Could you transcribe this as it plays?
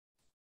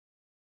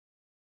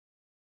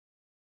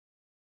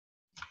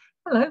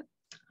Hello,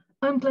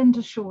 I'm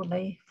Glenda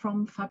Shawley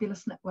from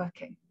Fabulous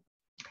Networking.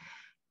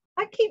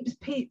 I keep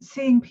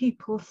seeing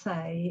people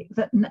say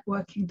that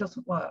networking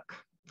doesn't work,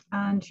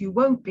 and you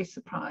won't be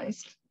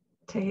surprised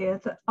to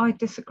hear that I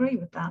disagree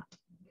with that.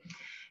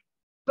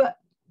 But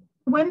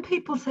when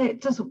people say it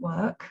doesn't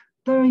work,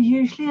 there are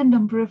usually a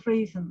number of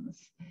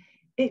reasons.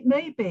 It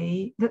may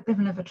be that they've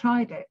never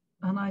tried it,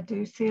 and I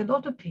do see a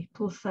lot of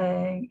people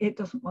saying it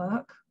doesn't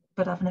work,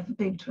 but I've never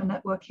been to a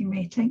networking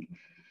meeting.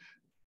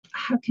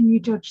 How can you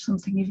judge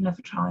something you've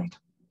never tried?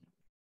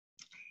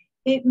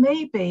 It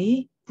may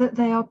be that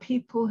they are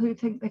people who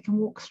think they can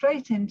walk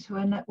straight into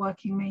a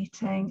networking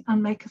meeting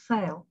and make a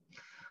sale.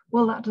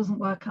 Well, that doesn't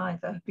work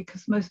either,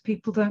 because most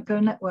people don't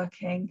go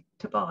networking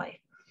to buy.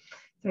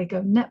 They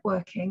go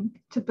networking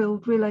to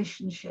build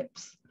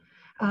relationships.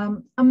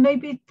 And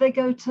maybe they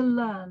go to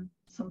learn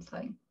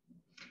something.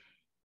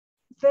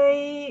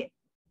 The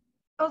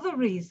other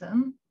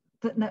reason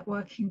that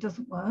networking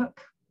doesn't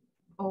work,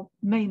 or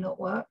may not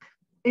work,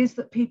 is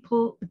that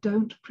people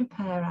don't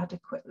prepare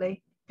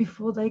adequately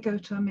before they go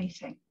to a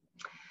meeting.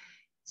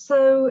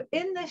 So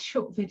in this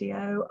short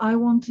video, I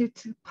wanted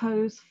to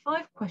pose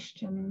 5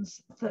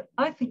 questions that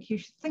I think you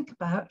should think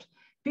about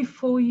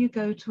before you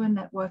go to a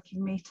networking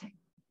meeting.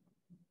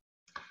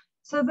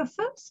 So the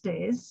first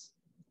is,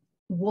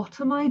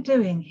 what am I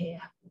doing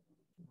here?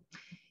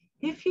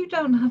 If you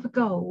don't have a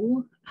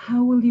goal,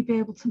 how will you be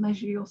able to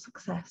measure your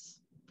success?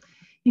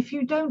 If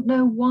you don't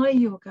know why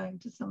you're going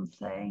to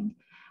something,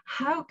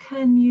 how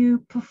can you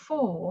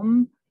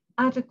perform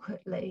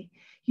adequately?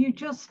 You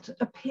just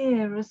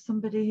appear as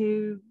somebody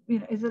who,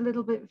 is a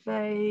little bit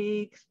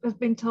vague, has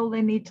been told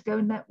they need to go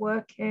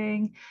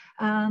networking,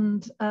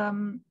 and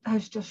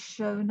has just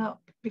shown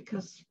up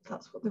because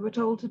that's what they were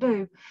told to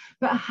do,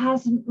 but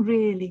hasn't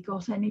really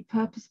got any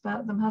purpose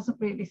about them,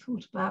 hasn't really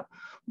thought about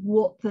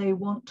what they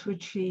want to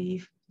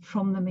achieve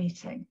from the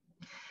meeting.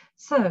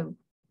 So,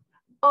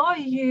 are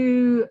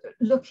you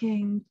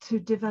looking to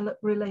develop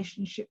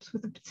relationships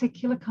with a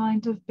particular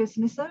kind of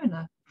business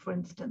owner, for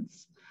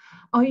instance?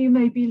 Are you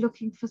maybe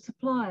looking for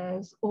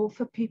suppliers or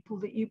for people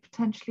that you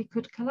potentially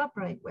could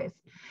collaborate with?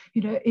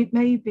 It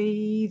may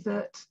be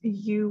that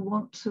you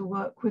want to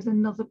work with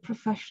another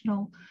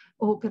professional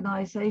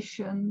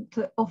organisation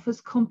that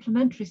offers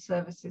complementary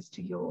services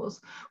to yours,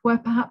 where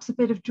perhaps a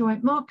bit of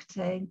joint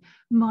marketing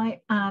might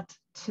add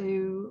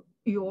to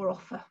your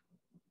offer.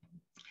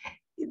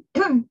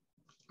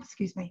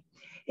 Excuse me.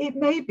 It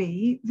may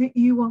be that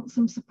you want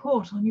some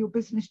support on your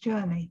business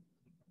journey.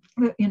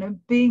 That,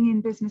 being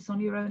in business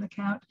on your own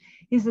account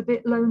is a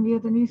bit lonelier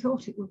than you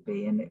thought it would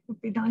be, and it would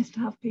be nice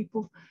to have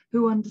people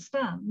who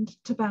understand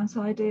to bounce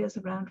ideas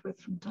around with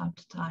from time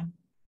to time.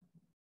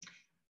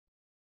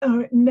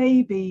 Or it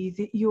may be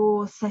that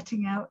you're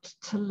setting out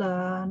to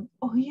learn,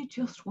 or you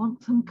just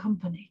want some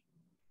company.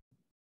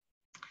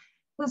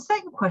 The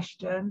second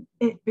question,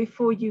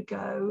 before you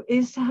go,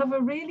 is to have a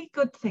really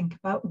good think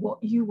about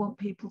what you want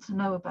people to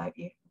know about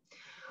you.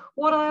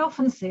 What I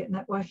often see at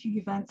networking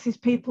events is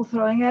people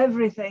throwing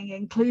everything,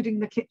 including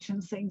the kitchen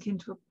sink,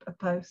 into a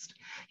post.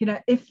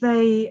 If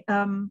they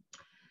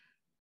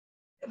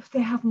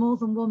have more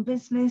than one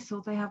business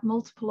or they have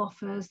multiple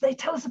offers, they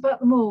tell us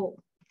about them all.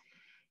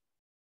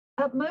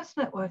 At most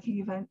networking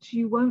events,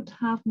 you won't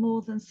have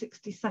more than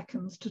 60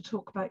 seconds to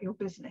talk about your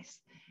business.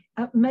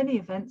 At many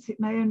events,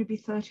 it may only be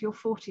 30 or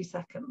 40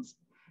 seconds.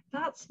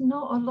 That's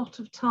not a lot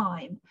of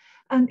time.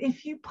 And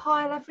if you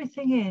pile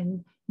everything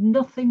in,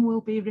 nothing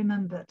will be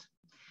remembered.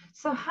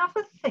 So have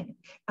a think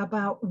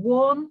about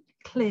one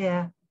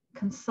clear,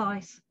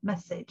 concise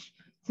message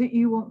that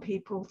you want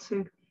people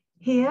to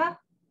hear,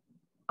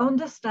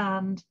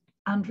 understand,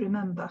 and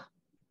remember.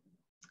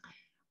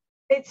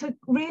 It's a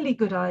really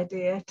good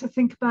idea to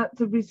think about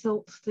the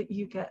results that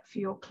you get for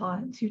your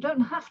clients. You don't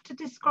have to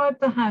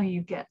describe the how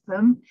you get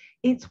them.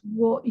 It's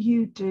what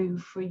you do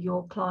for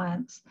your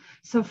clients.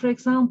 So, for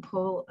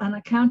example, an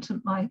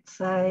accountant might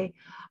say,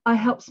 I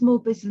help small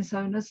business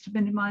owners to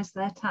minimize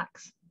their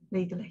tax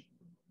legally.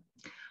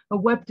 A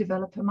web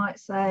developer might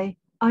say,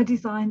 I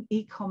design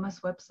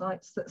e-commerce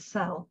websites that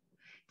sell.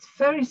 It's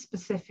very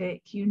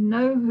specific. You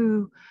know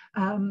who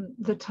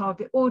the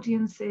target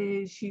audience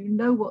is, you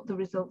know what the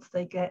results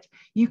they get.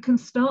 You can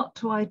start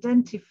to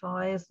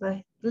identify, as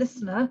the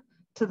listener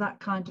to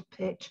that kind of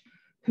pitch,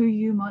 who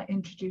you might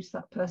introduce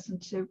that person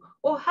to,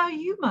 or how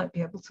you might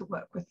be able to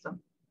work with them.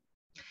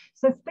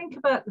 So think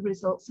about the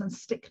results and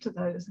stick to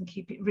those and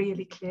keep it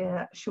really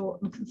clear,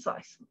 short and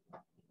concise.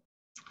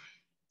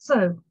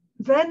 So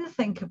then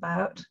think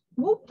about,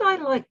 what would I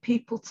like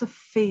people to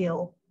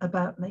feel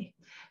about me?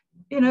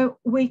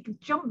 We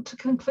jump to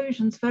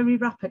conclusions very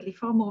rapidly,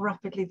 far more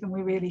rapidly than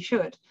we really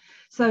should.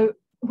 So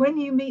when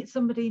you meet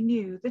somebody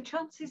new, the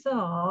chances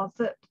are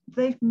that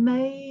they've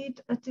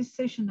made a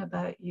decision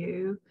about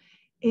you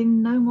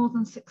in no more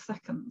than 6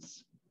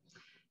 seconds.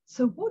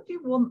 So what do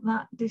you want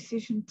that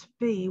decision to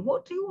be?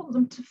 What do you want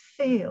them to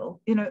feel?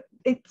 You know,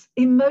 it's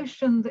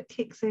emotion that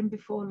kicks in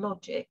before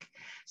logic.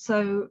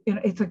 So, you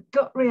know, it's a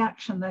gut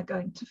reaction they're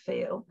going to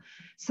feel.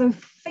 So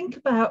think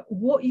about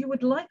what you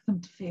would like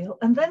them to feel,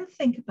 and then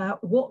think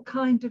about what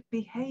kind of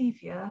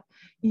behavior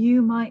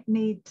you might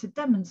need to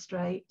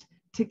demonstrate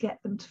to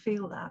get them to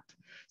feel that.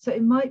 So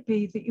it might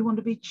be that you want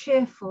to be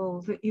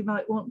cheerful, that you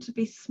might want to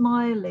be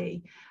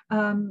smiley,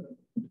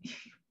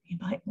 you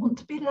might want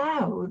to be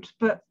loud,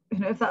 but you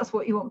know, if that's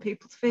what you want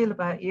people to feel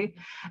about you,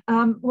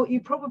 what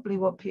you probably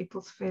want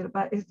people to feel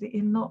about is that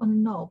you're not a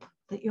knob,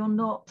 that you're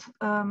not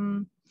a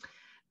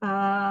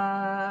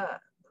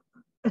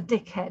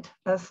dickhead,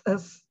 as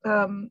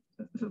the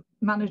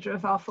manager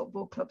of our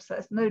football club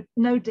says. No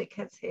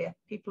dickheads here.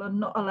 People are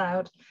not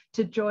allowed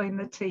to join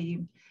the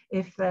team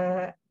if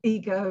their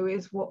ego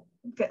is what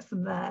gets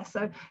them there.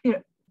 So, you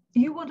know,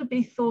 you want to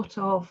be thought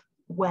of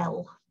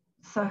well.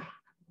 So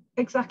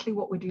exactly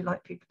what would you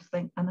like people to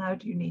think, and how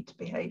do you need to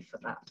behave for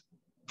that?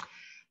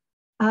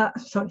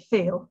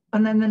 Feel.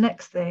 And then the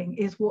next thing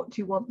is, what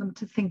do you want them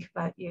to think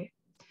about you?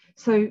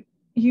 So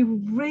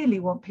you really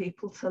want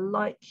people to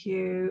like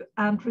you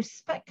and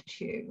respect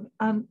you,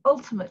 and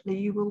ultimately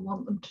you will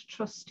want them to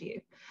trust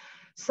you.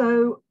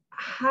 So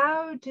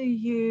how do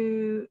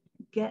you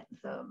get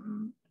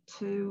them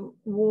to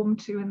warm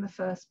to you in the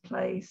first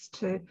place,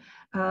 to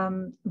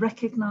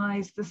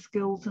recognize the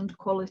skills and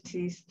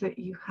qualities that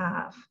you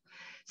have?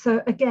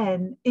 So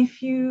again,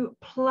 if you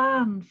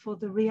plan for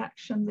the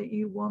reaction that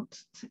you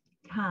want to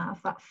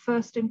have, that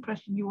first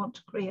impression you want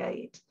to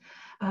create,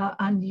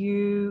 and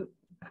you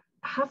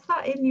have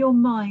that in your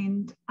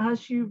mind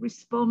as you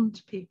respond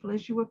to people,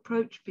 as you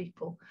approach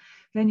people,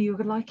 then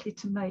you're likely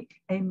to make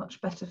a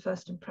much better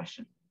first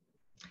impression.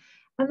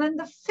 And then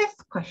the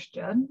fifth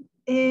question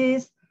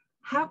is,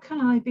 how can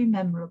I be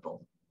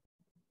memorable?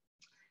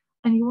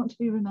 And you want to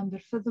be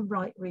remembered for the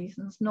right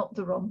reasons, not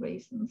the wrong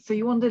reasons. So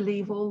you want to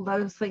leave all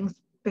those things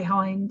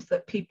behind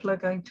that people are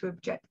going to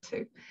object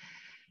to.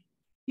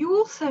 You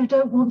also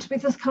don't want to be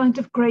this kind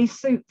of grey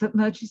suit that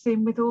merges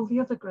in with all the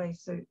other grey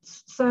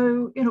suits.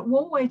 So, you know,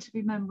 one way to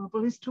be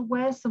memorable is to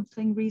wear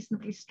something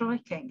reasonably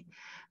striking.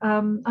 I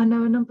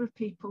know a number of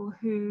people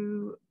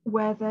who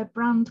wear their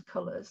brand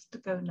colours to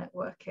go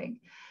networking.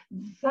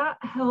 That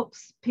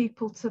helps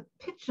people to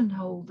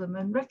pigeonhole them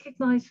and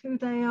recognise who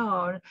they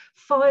are, and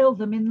file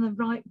them in the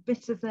right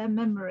bit of their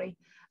memory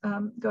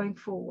going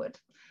forward.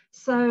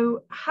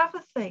 So have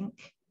a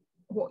think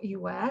what you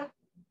wear.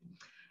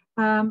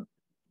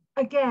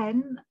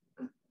 Again,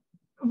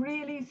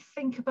 really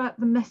think about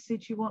the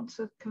message you want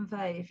to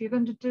convey. If you're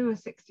going to do a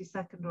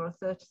 60-second or a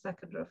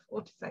 30-second or a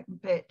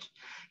 40-second pitch,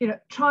 you know,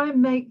 try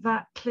and make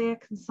that clear,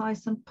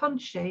 concise and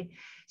punchy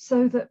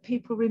so that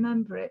people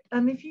remember it.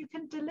 And if you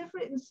can deliver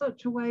it in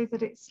such a way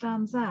that it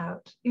stands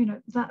out, you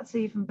know, that's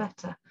even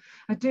better.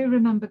 I do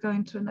remember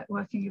going to a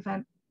networking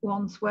event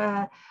once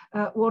where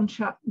one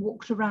chap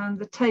walked around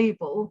the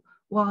table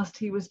whilst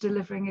he was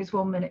delivering his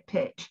 1-minute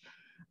pitch.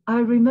 I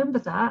remember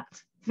that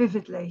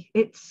vividly.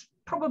 It's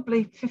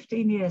probably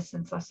 15 years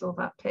since I saw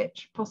that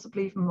pitch,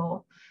 possibly even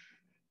more.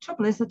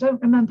 Trouble is, I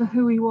don't remember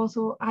who he was,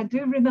 or I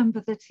do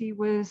remember that he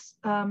was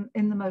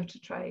in the motor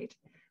trade,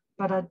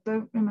 but I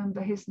don't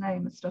remember his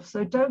name and stuff.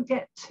 So don't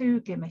get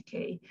too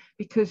gimmicky,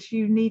 because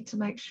you need to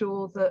make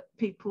sure that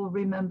people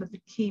remember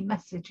the key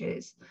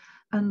messages,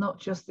 and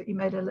not just that you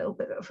made a little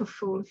bit of a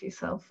fool of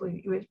yourself, or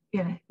you were,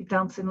 you know,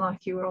 dancing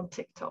like you were on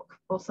TikTok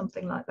or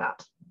something like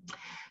that.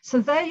 So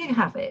there you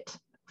have it.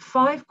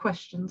 5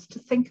 questions to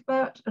think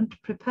about and to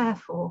prepare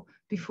for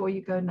before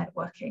you go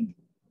networking.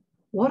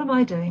 What am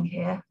I doing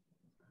here?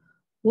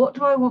 What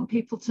do I want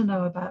people to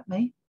know about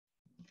me?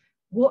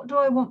 What do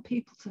I want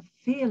people to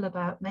feel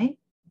about me?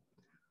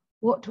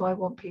 What do I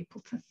want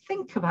people to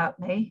think about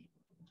me?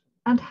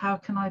 And how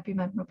can I be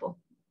memorable?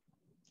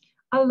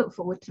 I look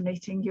forward to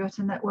meeting you at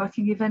a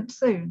networking event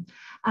soon.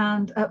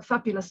 And at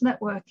Fabulous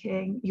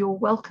Networking, you're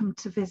welcome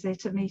to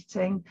visit a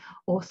meeting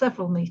or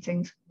several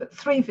meetings, but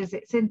 3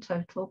 visits in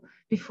total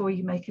before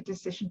you make a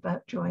decision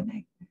about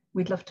joining.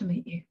 We'd love to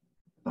meet you.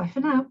 Bye for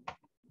now.